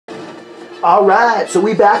Alright, so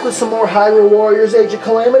we back with some more Hyrule Warriors Age of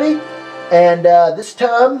Calamity. And this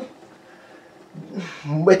time,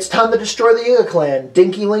 it's time to destroy the Yiga clan.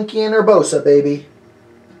 Dinky, Linky, and Urbosa, baby.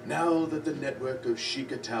 Now that the network of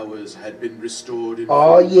Sheikah towers had been restored in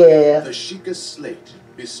full, yeah, the Sheikah slate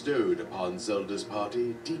bestowed upon Zelda's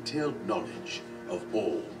party detailed knowledge of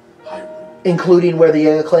all Hyrule. Including where the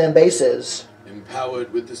Yiga clan base is.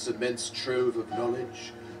 Empowered with this immense trove of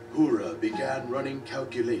knowledge, Hura began running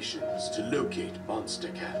calculations to locate monster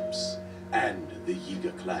camps and the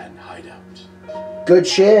Yiga clan hideout. Good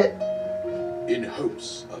shit. In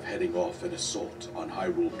hopes of heading off an assault on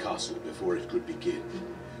Hyrule Castle before it could begin,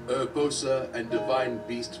 Urbosa and Divine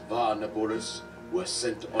Beast Va Naboris were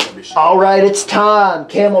sent on a mission. Alright, it's time.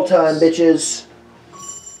 Camel time, bitches.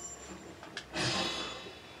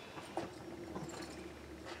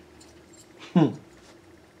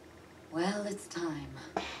 Well, it's time.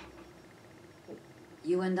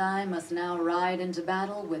 You and I must now ride into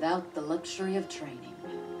battle without the luxury of training.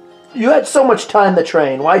 You had so much time to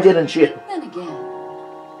train. Why didn't you? Then again,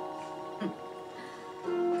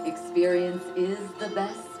 experience is the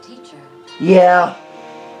best teacher. Yeah.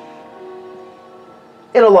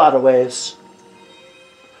 In a lot of ways.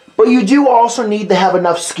 But you do also need to have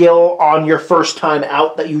enough skill on your first time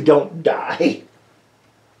out that you don't die.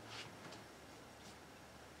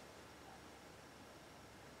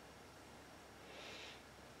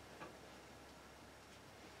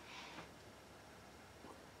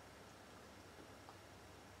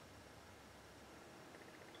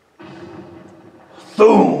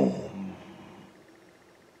 Boom!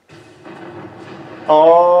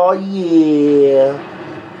 Oh yeah!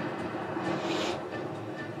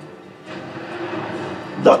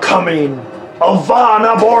 The coming of Va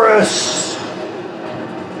Naboris!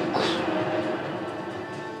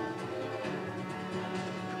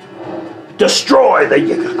 Destroy the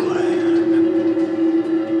Yiga clan!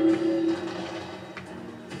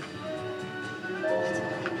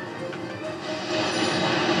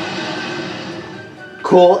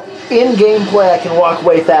 Cool. In gameplay, I can walk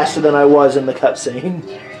way faster than I was in the cutscene.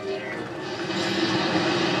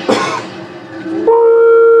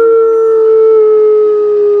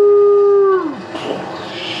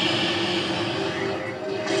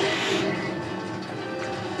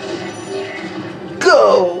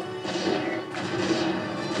 Go!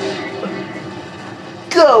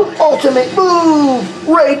 Go! Ultimate move!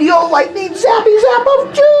 Radial lightning zappy zap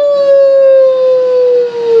of doom!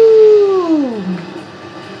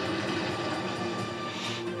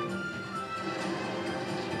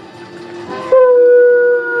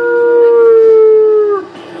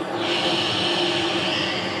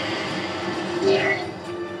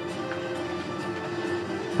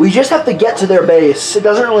 We just have to get to their base. It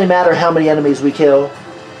doesn't really matter how many enemies we kill.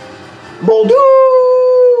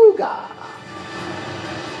 Molduga!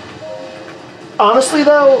 Honestly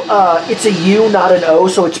though, it's a U, not an O,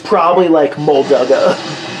 so it's probably like Molduga.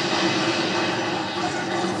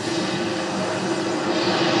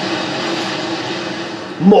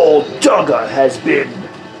 Molduga has been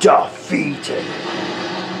defeated.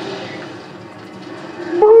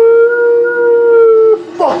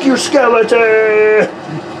 Fuck your skeleton!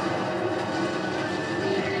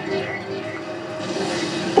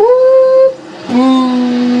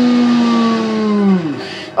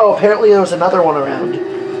 Oh, apparently there was another one around.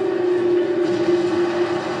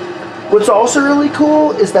 What's also really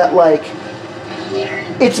cool is that, like,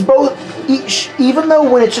 it's both, even though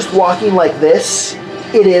when it's just walking like this,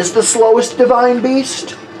 it is the slowest Divine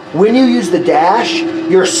Beast, when you use the dash,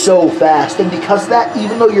 you're so fast. And because of that,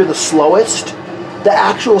 even though you're the slowest, the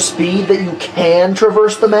actual speed that you can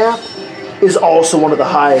traverse the map is also one of the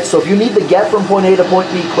highest. So if you need to get from point A to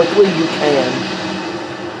point B quickly, you can.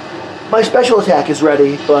 My special attack is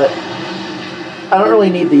ready, but I don't really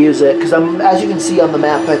need to use it, because I'm, as you can see on the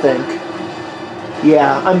map, I think.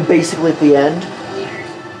 Yeah, I'm basically at the end.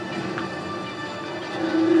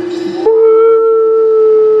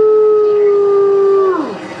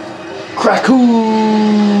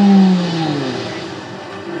 Krakoon!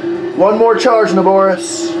 One more charge,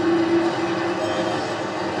 Naboris.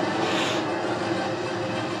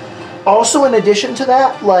 Also, in addition to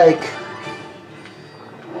that, like,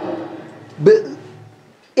 but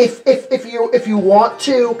if you want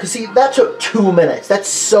to, because see, that took 2 minutes. That's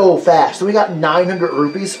so fast. And we got 900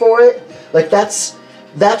 rupees for it. Like, that's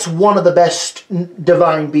one of the best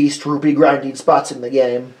Divine Beast rupee grinding spots in the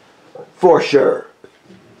game, for sure.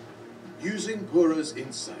 Using Hura's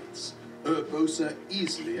insights, Urbosa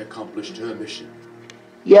easily accomplished her mission.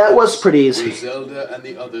 Yeah, it was pretty easy. Zelda and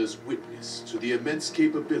the others witness to the immense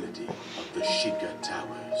capability of the Sheikah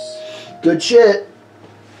towers. Good shit.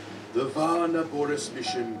 The Varna Boris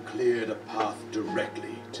mission cleared a path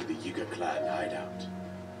directly to the Yiga clan hideout.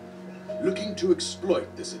 Looking to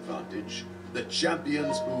exploit this advantage, the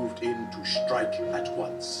champions moved in to strike at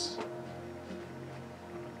once.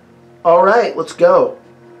 Alright, let's go.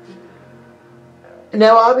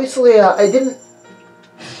 Now, obviously, I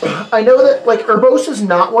know that, like, Urbos is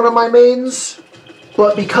not one of my mains,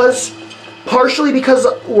 but partially because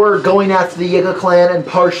we're going after the Yiga clan, and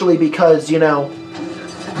partially because, you know,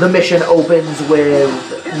 the mission opens with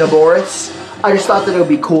Naboris, I just thought that it would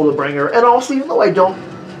be cool to bring her. And also, even though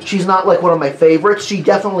she's not, like, one of my favorites,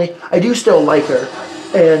 I do still like her.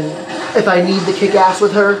 And if I need to kick ass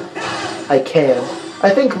with her, I can. I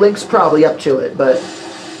think Link's probably up to it, but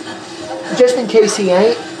just in case he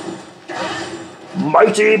ain't.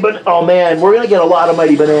 Oh man, we're gonna get a lot of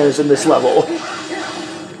Mighty Bananas in this level.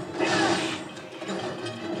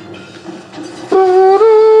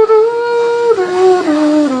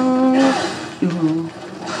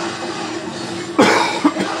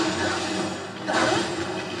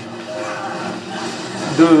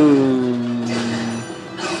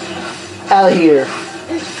 Out of here.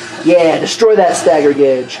 Yeah, destroy that stagger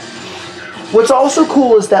gauge. What's also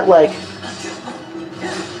cool is that, like,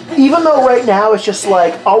 even though right now it's just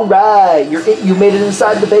like, alright, you made it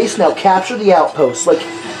inside the base, now capture the outpost. Like,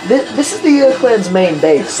 this is the Yiga clan's main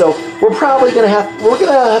base, so we're probably gonna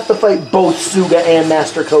have to fight both Suga and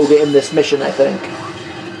Master Koga in this mission, I think.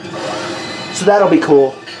 So that'll be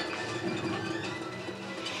cool.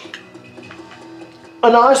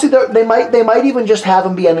 And honestly, they might even just have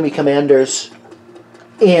them be enemy commanders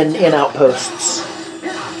in outposts.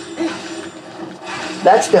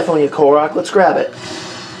 That's definitely a Korok. Let's grab it.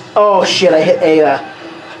 Oh shit! I hit A.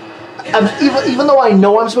 Even though I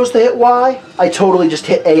know I'm supposed to hit Y, I totally just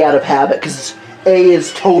hit A out of habit because A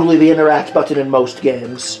is totally the interact button in most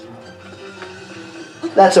games.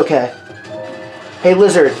 That's okay. Hey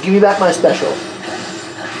Lizard, give me back my special.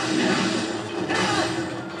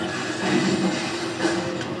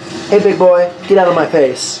 Hey big boy, get out of my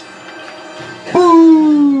face.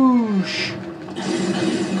 Boosh!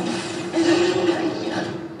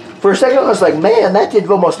 For a second I was like, man, that did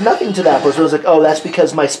almost nothing to that. But I was like, oh, that's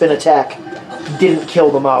because my spin attack didn't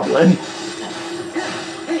kill the Moblin.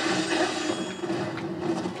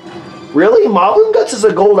 Really? Moblin Guts is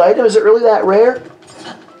a gold item? Is it really that rare?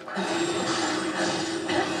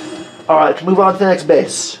 Alright, let's move on to the next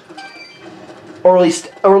base. Or at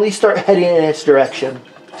least start heading in its direction.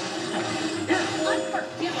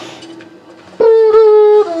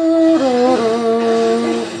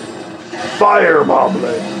 Fire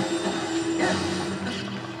Moblin.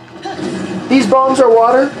 These bombs are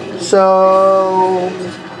water, so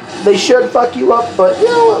they should fuck you up, but you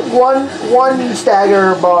know, one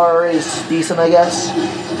stagger bar is decent, I guess.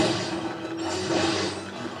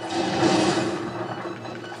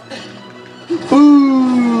 Boosh!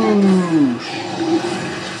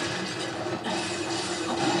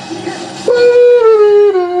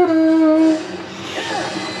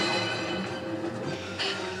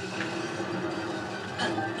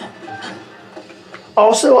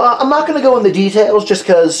 Also, I'm not going to go into details just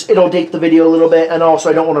because it'll date the video a little bit, and also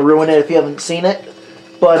I don't want to ruin it if you haven't seen it.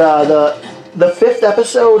 But the 5th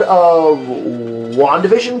episode of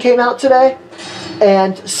WandaVision came out today,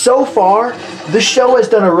 and so far, the show has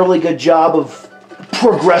done a really good job of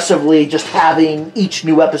progressively just having each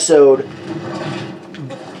new episode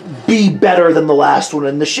be better than the last one.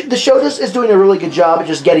 And the show is doing a really good job at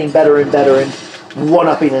just getting better and better and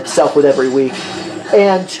one-upping itself with every week.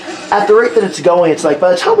 And at the rate that it's going, it's like,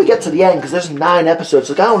 by the time we get to the end, because there's 9 episodes,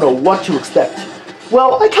 like, I don't know what to expect.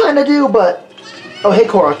 Well, I kind of do, but... Oh, hey,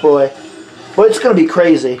 Korok boy. But it's going to be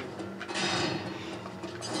crazy.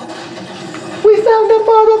 We found a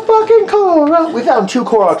motherfucking Korok! We found 2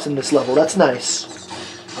 Koroks in this level. That's nice.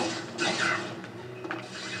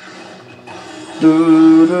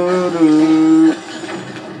 Do-do-do.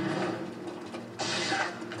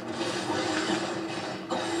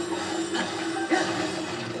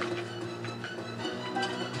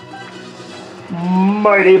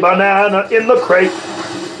 Mighty banana in the crate.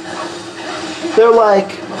 They're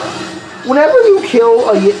like, whenever you kill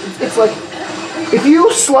a, it's like, if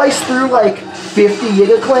you slice through like 50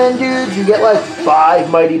 Yiga Clan dudes, you get like 5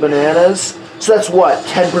 Mighty Bananas. So that's what,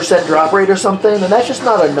 10% drop rate or something? And that's just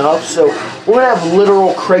not enough. So we're gonna have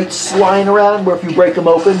literal crates lying around where if you break them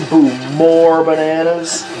open, boom, more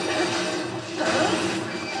bananas.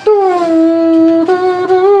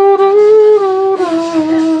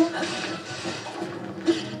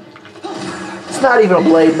 It's not even a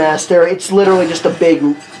Blade Master. It's literally just a big...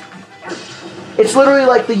 It's literally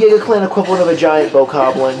like the Yiga Clan equivalent of a giant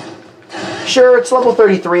Bokoblin. Sure, it's level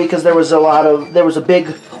 33 because there was like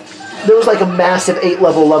a massive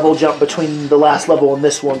 8-level jump between the last level and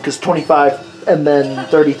this one, because 25 and then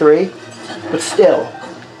 33. But still.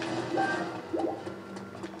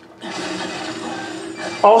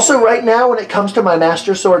 Also, right now, when it comes to my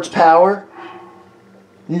Master Sword's power,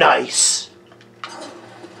 nice.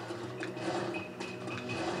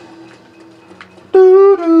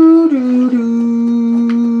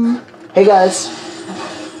 Hey guys,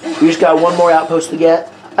 we just got one more outpost to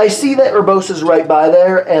get. I see that Urbosa's right by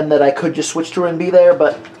there and that I could just switch to her and be there,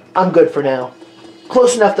 but I'm good for now.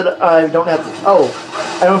 Close enough that I don't have to,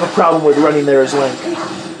 I don't have a problem with running there as Link.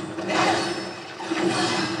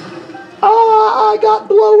 Ah, I got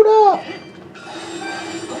blown up!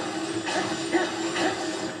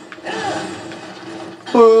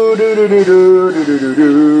 Boo doo doo doo doo doo doo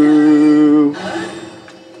doo.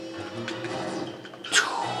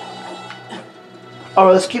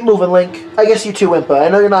 Alright, let's keep moving, Link. I guess you too, Impa. I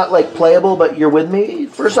know you're not, like, playable, but you're with me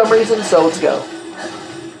for some reason, so let's go.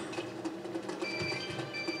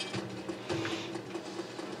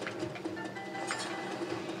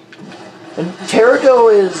 And Terrico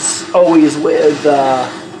is always with,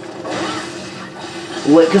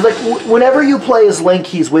 Link. Because, like, whenever you play as Link,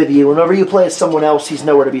 he's with you. Whenever you play as someone else, he's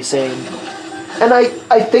nowhere to be seen. And I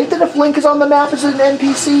think that if Link is on the map as an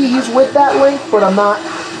NPC, he's with that Link, but I'm not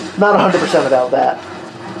 100% about that.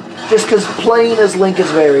 Just because playing as Link is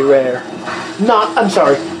very rare.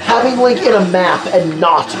 Having Link in a map and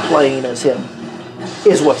not playing as him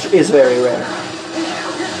is very rare.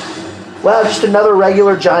 Wow, just another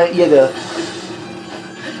regular giant Yiga.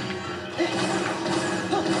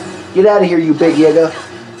 Get out of here, you big Yiga.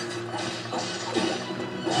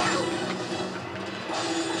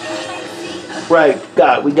 Right,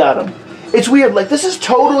 we got him. It's weird, like, this is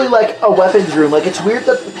totally like a weapons room. Like, it's weird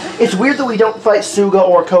that we don't fight Suga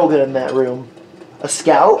or Koga in that room. A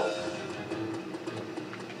scout?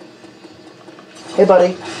 Hey,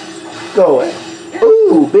 buddy. Go away.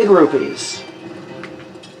 Ooh, big rupees.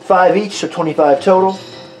 5 each, so 25 total.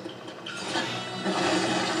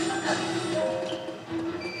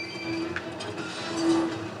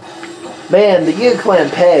 Man, the Yiga clan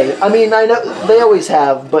pay. I mean, I know they always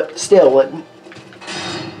have, but still, like,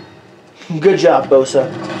 good job, Bosa.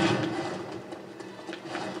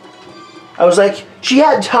 I was like, she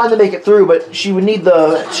had time to make it through, but she would need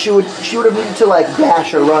she would have needed to, like,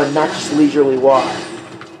 dash or run, not just leisurely walk.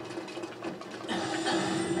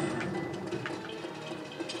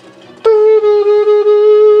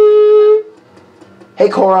 Hey,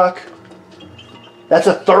 Korok. That's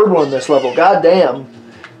a third one this level. God damn.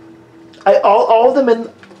 All of them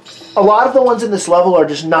a lot of the ones in this level are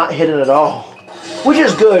just not hidden at all. Which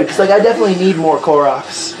is good, because, like, I definitely need more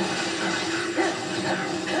Koroks.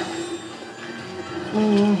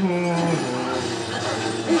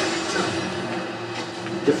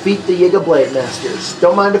 Defeat the Yiga Blade Masters.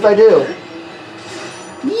 Don't mind if I do.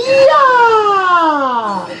 Yeah!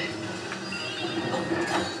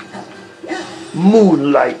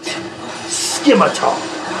 Moonlight. Scimitar.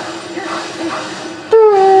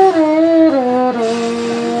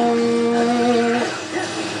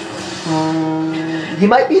 He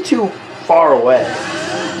might be too far away.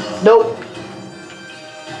 Nope.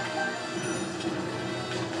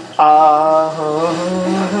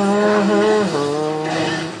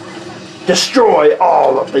 Destroy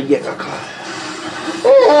all of the Yiga clan.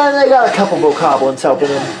 And they got a couple bokoblins helping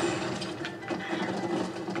him.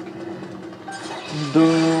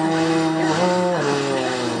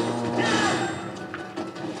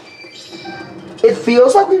 It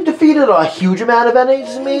feels like we've defeated a huge amount of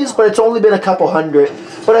enemies, but it's only been a couple hundred.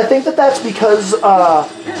 But I think that that's because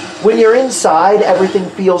when you're inside, everything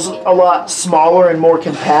feels a lot smaller and more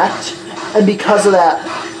compact. And because of that,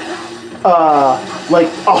 like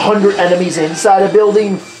 100 enemies inside a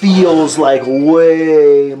building feels like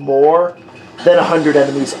way more than 100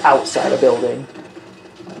 enemies outside a building.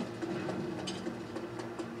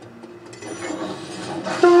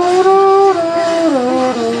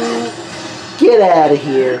 Get out of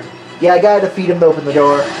here. Yeah, I gotta defeat him to open the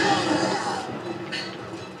door.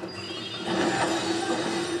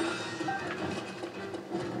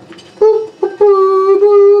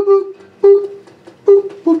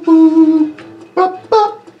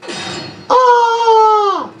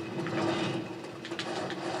 Ah!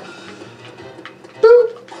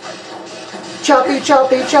 Choppy,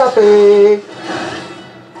 choppy, choppy.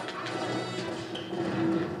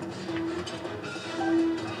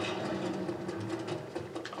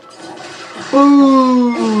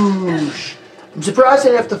 Boosh! I'm surprised I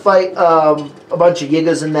didn't have to fight a bunch of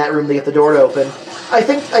Yigas in that room to get the door to open. I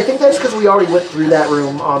think that's because we already went through that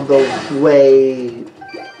room on the way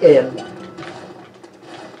in.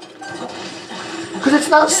 Because it's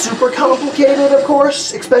not super complicated, of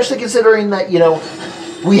course, especially considering that, you know,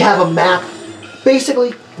 we have a map.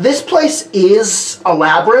 Basically, this place is a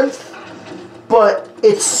labyrinth, but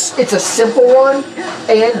it's a simple one,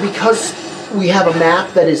 and because we have a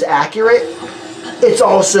map that is accurate, it's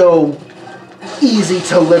also easy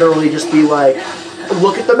to literally just be like,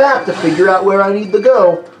 look at the map to figure out where I need to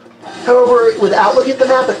go. However, without looking at the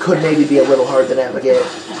map, it could maybe be a little hard to navigate.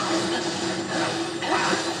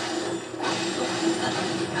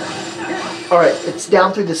 Alright, it's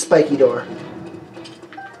down through this spiky door.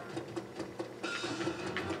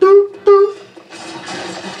 Doop, doop.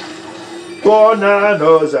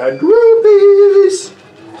 Bananas and rupees!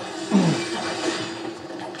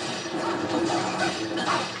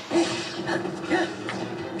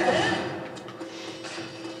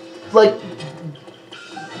 Like,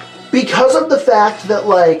 because of the fact that,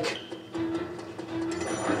 like,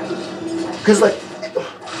 because, like,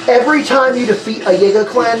 every time you defeat a Yiga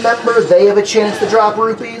clan member, they have a chance to drop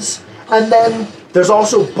rupees, and then there's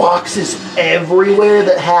also boxes everywhere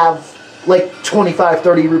that have, like, 25,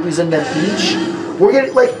 30 rupees in them each. We're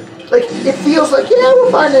getting, like, it feels like, yeah,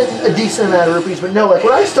 we're finding a decent amount of rupees, but no, like,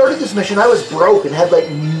 when I started this mission, I was broke and had, like,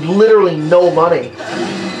 literally no money.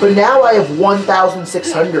 But now I have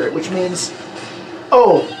 1,600, which means,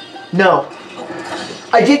 oh, no.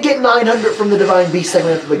 I did get 900 from the Divine Beast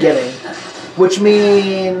segment at the beginning, which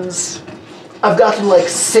means I've gotten like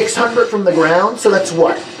 600 from the ground, so that's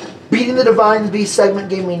what? Beating the Divine Beast segment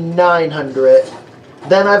gave me 900.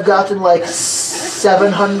 Then I've gotten like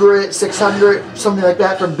 700, 600, something like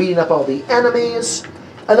that from beating up all the enemies.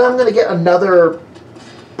 And then I'm going to get another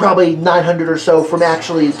probably 900 or so from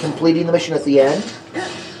actually completing the mission at the end.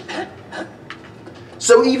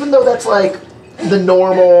 So even though that's like the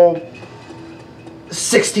normal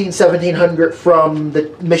 1700 from the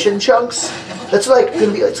mission chunks, that's like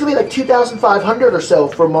it's gonna be like 2,500 or so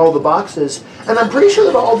from all the boxes, and I'm pretty sure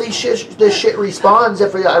that all this shit respawns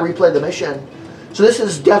after I replay the mission. So this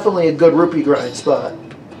is definitely a good rupee grind spot.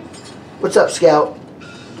 What's up, Scout?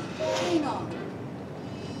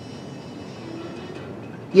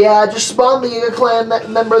 Yeah, just spawn the Yiga clan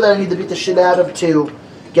member that I need to beat the shit out of to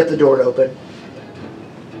get the door to open.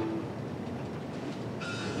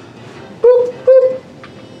 Boop, boop.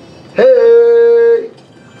 Hey!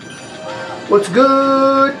 What's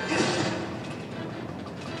good?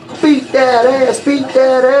 Beat that ass, beat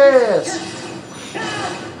that ass!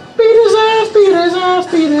 Beat his ass, beat his ass,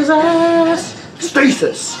 beat his ass!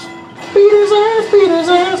 Stasis! Beat his ass, beat his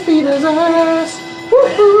ass, beat his ass!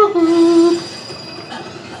 Woo-hoo-hoo.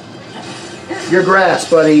 Your grass,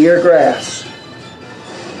 buddy, your grass.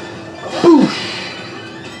 Boosh!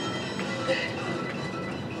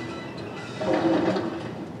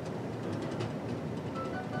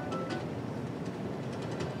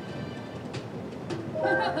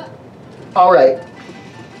 All right.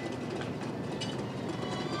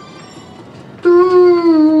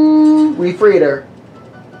 We freed her.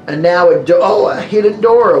 And now a hidden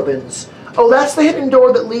door opens. Oh, that's the hidden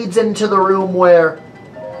door that leads into the room where...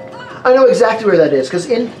 I know exactly where that is, because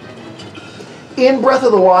in Breath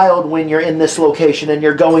of the Wild, when you're in this location and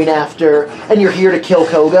you're going after, and you're here to kill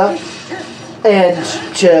Koga, and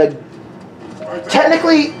to...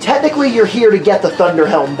 Technically you're here to get the Thunder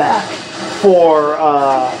Helm back for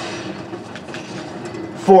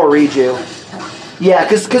Riju. Yeah,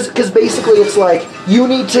 because basically it's like you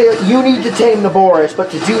need to tame the Boris, but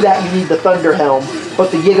to do that you need the Thunder Helm. But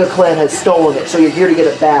the Yiga clan has stolen it, so you're here to get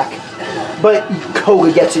it back. But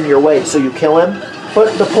Koga gets in your way, so you kill him.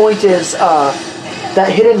 But the point is that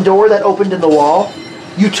hidden door that opened in the wall,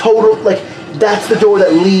 that's the door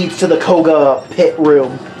that leads to the Koga pit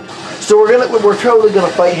room. So we're totally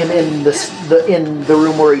gonna fight him in the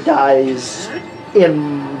room where he dies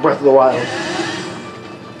in Breath of the Wild.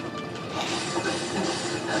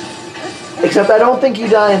 Except I don't think you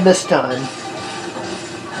die in this time.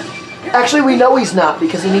 Actually, we know he's not,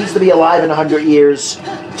 because he needs to be alive in 100 years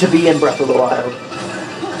to be in Breath of the Wild.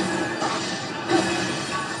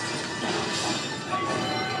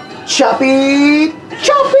 Choppy!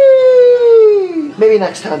 Choppy! Maybe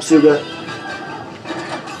next time, Suga.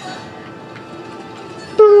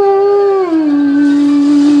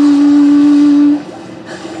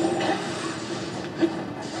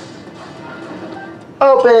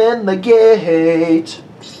 Open the gate.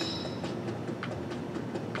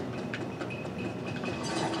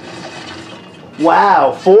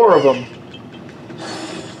 Wow, 4 of them.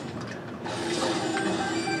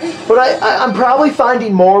 But I'm probably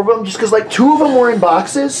finding more of them just because, like, 2 of them were in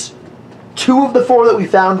boxes. 2 of the 4 that we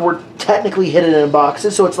found were technically hidden in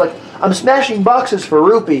boxes, so it's like I'm smashing boxes for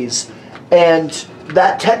rupees, and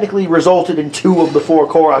that technically resulted in 2 of the 4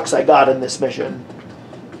 Koroks I got in this mission.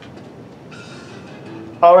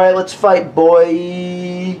 Alright, let's fight,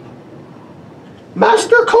 boy.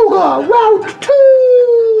 Master Koga, Route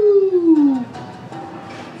 2!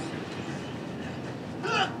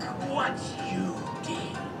 Look what you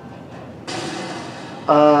did.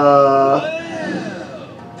 Well,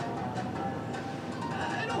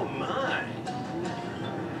 I don't mind.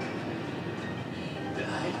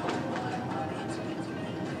 I don't mind what it's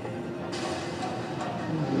getting.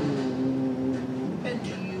 And do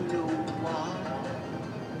you know why?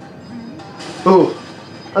 Ooh,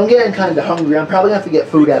 I'm getting kind of hungry. I'm probably going to have to get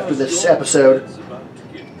food after this episode.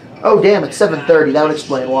 Oh, damn, it's 7:30. That would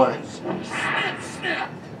explain why.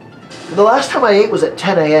 The last time I ate was at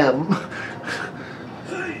 10 a.m.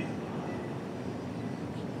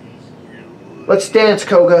 Let's dance,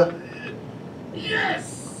 Koga.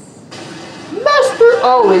 Yes. Master!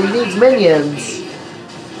 Oh, he needs minions.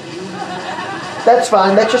 That's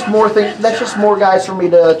fine. That's just more That's just more guys for me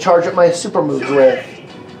to charge up my super moves with.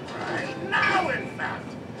 Right now, in fact,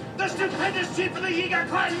 the stupendous chief of the Yiga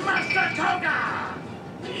clan, Master Koga,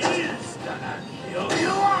 is gonna kill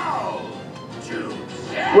you all.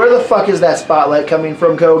 Where the fuck is that spotlight coming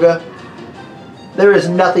from, Koga? There is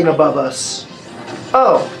nothing above us.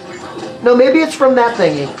 Oh. No, maybe it's from that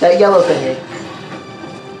thingy. That yellow thingy.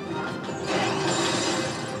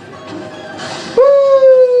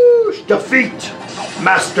 Woo! Defeat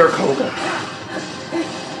Master Koga.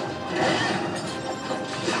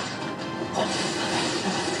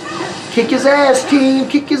 Kick his ass, team!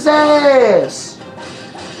 Kick his ass!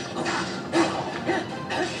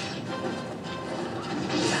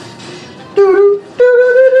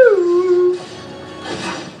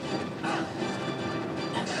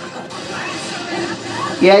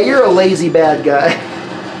 Yeah, you're a lazy bad guy.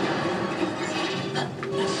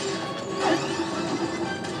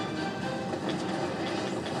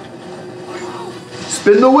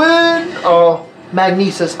 Spin the wind! Oh,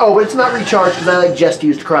 Magnesis. Oh, but it's not recharged because I just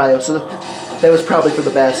used Cryo, so that was probably for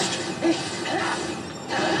the best.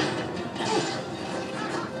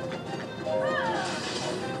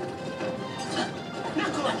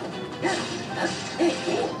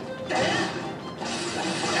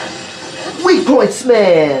 Weak point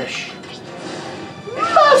smash!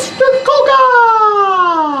 Master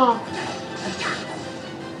Koga!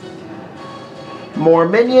 More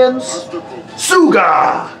minions.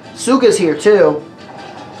 Suga! Suga's here too.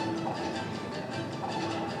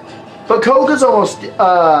 But Koga's almost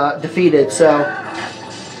defeated, so...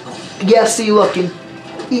 Yeah, see, look,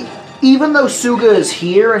 even though Suga is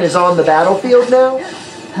here and is on the battlefield now,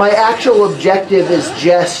 my actual objective is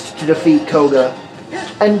just to defeat Koga.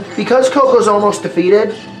 And because Koga's almost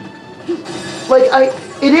defeated, like,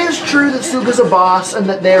 it is true that Suga's a boss, and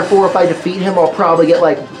that therefore if I defeat him I'll probably get,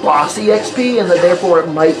 like, bossy XP, and that therefore it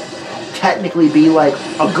might technically be, like,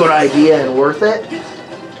 a good idea and worth it.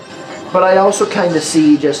 But I also kind of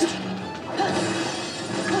see just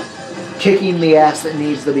kicking the ass that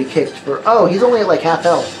needs to be kicked for... Oh, he's only at, like, half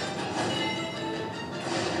health.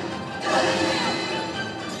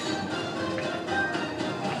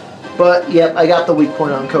 But, yep, I got the weak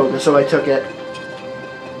point on Koga, so I took it.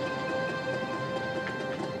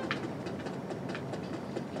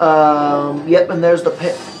 Yep, and there's the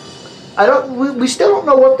pit. We still don't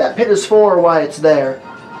know what that pit is for or why it's there.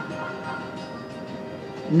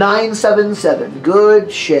 977.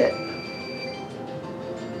 Good shit.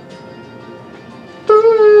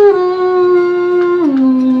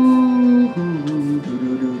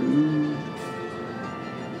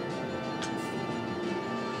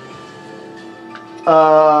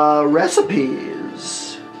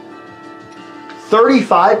 Recipes.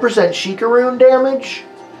 35% Sheikah rune damage?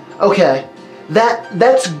 Okay.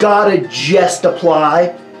 That's gotta just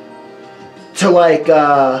apply to, like,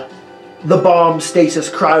 the bomb, stasis,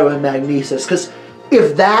 cryo, and magnesis. Because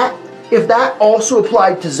if that also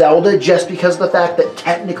applied to Zelda, just because of the fact that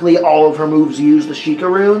technically all of her moves use the Sheikah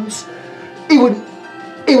runes, it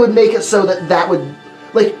would make it so that would,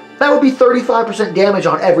 like, that would be 35% damage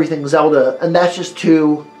on everything Zelda, and that's just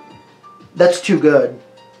that's too good.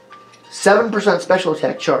 7% special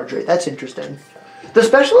attack charge rate. That's interesting. The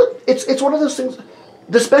special, it's one of those things.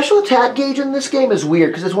 The special attack gauge in this game is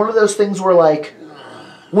weird because it's one of those things where, like,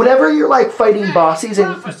 whenever you're, like, fighting bosses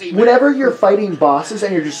and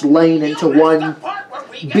you're just laying into one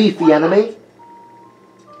beefy enemy,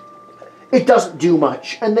 it doesn't do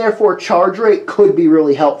much, and therefore charge rate could be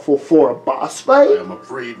really helpful for a boss I fight. am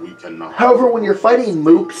afraid we cannot. However, when you're fighting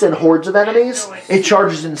mooks and hordes of enemies, it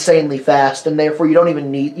charges insanely fast, and therefore you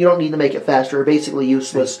don't need to make it faster. Or basically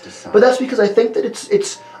useless. But that's because I think that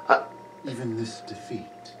it's Even this defeat.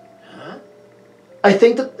 I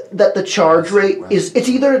think that the charge rate it's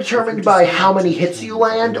either determined by how many hits you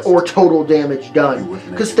land or total damage done.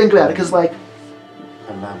 Because think about it, because like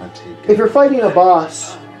Calamity. if you're fighting a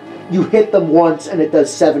boss, you hit them once and it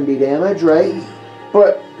does 70 damage, right?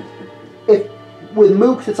 But if with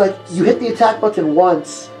mooks, it's like you hit the attack button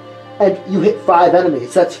once and you hit 5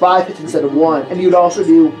 enemies. That's 5 hits instead of 1. And you'd also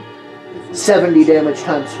do 70 damage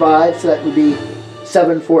times 5, so that would be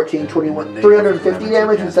 7, 14, 21, 350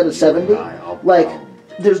 damage instead of 70. Like,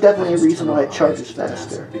 there's definitely a reason why it charges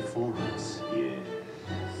faster. Before us.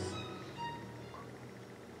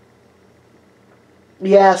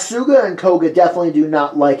 Yeah, Suga and Koga definitely do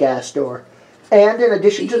not like Astor. And in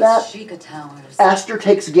addition to that, Sheikah towers. Astor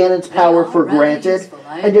takes Ganon's power for granted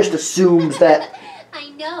and just assumes that I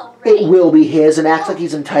know, right? it will be his and acts like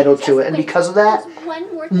he's entitled to it. And because of that,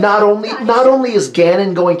 One more thing. not only is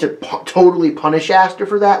Ganon going to totally punish Astor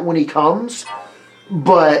for that when he comes,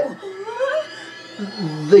 but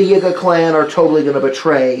the Yiga clan are totally going to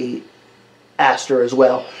betray Astor as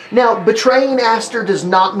well. Now, betraying Astor does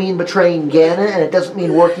not mean betraying Ganon, and it doesn't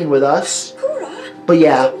mean working with us. But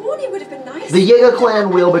yeah, the Yiga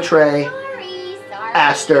clan will betray Sorry.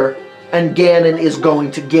 Astor, and Ganon is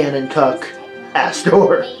going to Ganon Cuck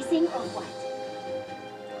Astor. Amazing or what?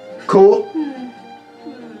 Cool?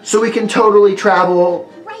 So we can totally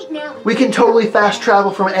travel. Right now. We can totally fast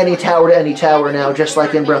travel from any tower to any tower now, just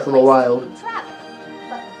like in Breath of the Wild. Travel.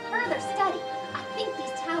 But with further study, I think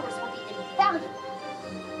these towers will be invaluable.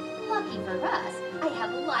 Lucky for us, I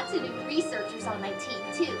have lots of new researchers on my team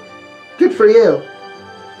too. Good for you.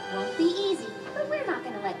 Won't be easy, but we're not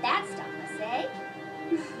gonna let that stop us, eh?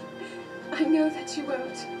 I know that you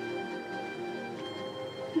won't.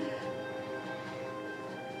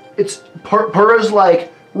 It's Purra's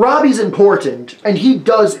like, Robbie's important, and he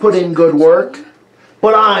does put in good work,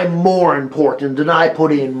 but I'm more important, and I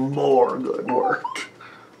put in more good work.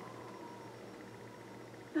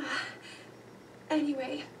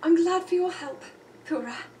 Anyway, I'm glad for your help,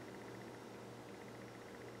 Pura.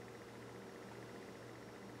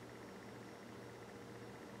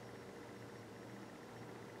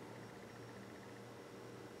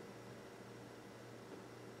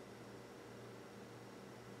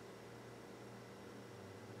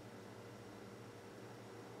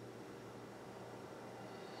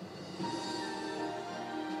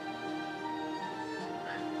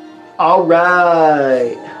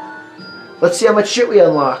 Alright. Let's see how much shit we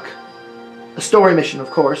unlock. A story mission, of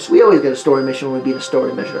course. We always get a story mission when we beat a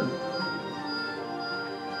story mission.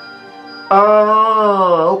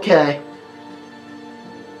 Oh, okay.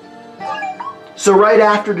 So right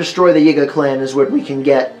after Destroy the Yiga Clan is when we can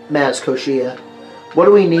get Maz Koshia. What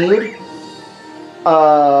do we need?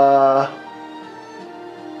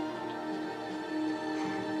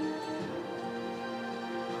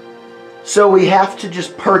 So we have to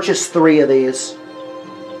just purchase 3 of these.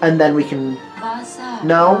 And then we can...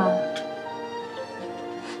 No?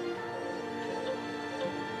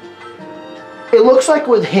 It looks like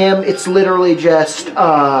with him, it's literally just,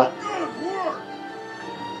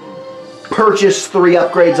 purchase 3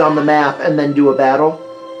 upgrades on the map and then do a battle.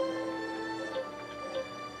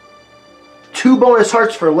 2 bonus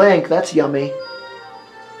hearts for Link, that's yummy.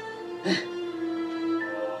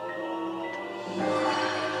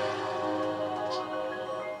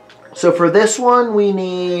 So for this one, we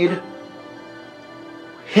need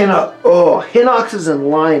Hinoxes and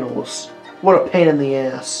Lionels. What a pain in the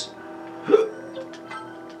ass.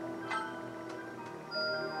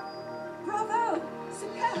 Bravo!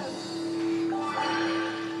 Superb!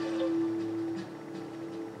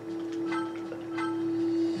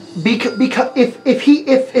 Because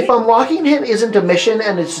if unlocking him isn't a mission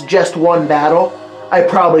and it's just one battle, I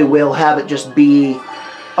probably will have it just be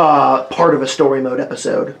part of a story mode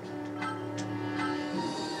episode.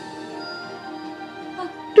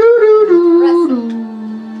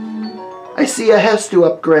 I see a Hestu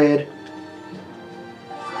upgrade.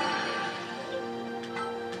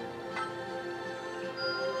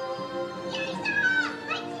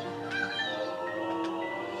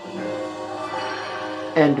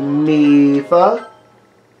 And Mifa.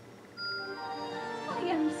 I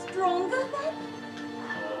am stronger than...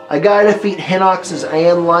 I gotta defeat Hinoxes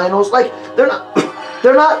and Lionels. Like, they're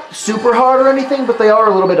not super hard or anything, but they are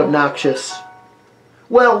a little bit obnoxious.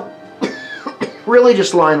 Well, really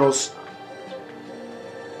just Lionels.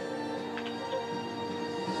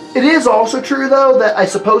 It is also true, though, that I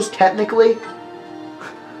suppose technically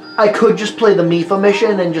I could just play the Mifa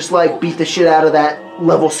mission and just, like, beat the shit out of that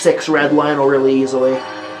level 6 red Lionel really easily.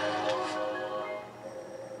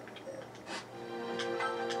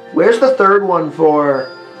 Where's the third one for?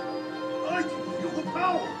 I can feel the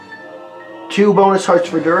power. 2 bonus hearts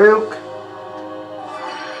for Daruk.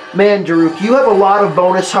 Man, Daruk, you have a lot of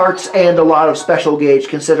bonus hearts and a lot of special gauge,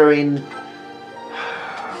 considering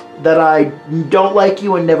that I don't like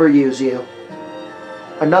you and never use you.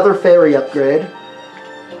 Another fairy upgrade.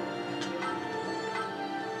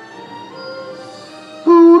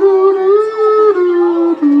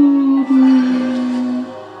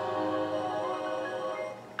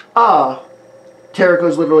 Ah,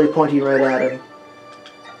 Terrico's literally pointing right at him.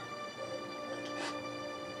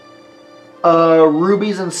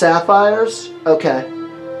 Rubies and sapphires? Okay.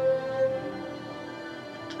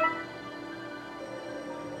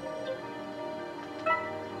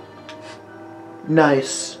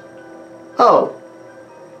 Nice. Oh.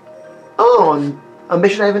 Oh, and a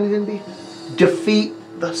mission I haven't even be. Defeat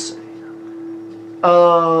the Saiyan.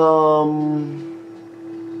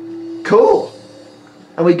 Cool.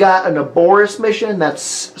 And we got an Aboris mission. That's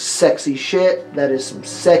sexy shit. That is some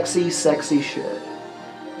sexy, sexy shit.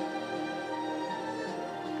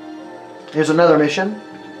 Here's another mission.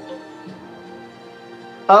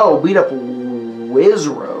 Oh, beat up Wizrobes.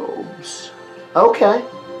 Okay.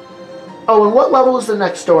 Oh, and what level is the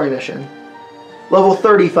next story mission? Level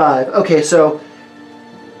 35. Okay, so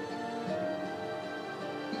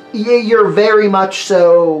yeah, you're very much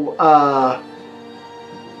so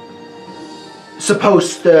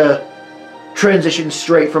supposed to transition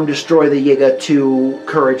straight from Destroy the Yiga to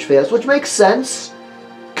Courage Fails, which makes sense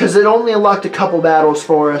because it only unlocked a couple battles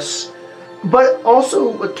for us, but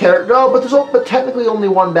also a character. Oh, but technically only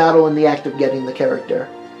one battle in the act of getting the character.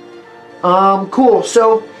 Cool.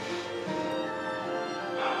 So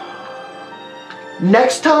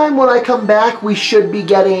next time when I come back, we should be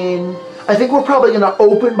getting. I think we're probably going to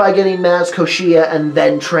open by getting Maz Koshia and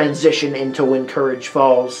then transition into When Courage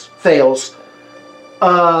Fails.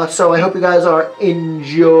 So I hope you guys are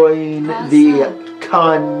enjoying the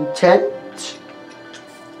content.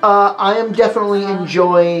 I am definitely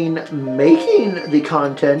enjoying making the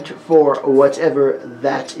content for whatever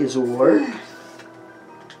that is worth.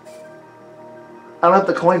 I don't have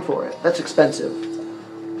the coin for it. That's expensive.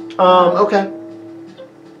 Okay.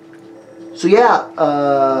 So yeah,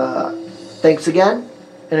 thanks again,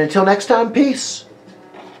 and until next time, peace.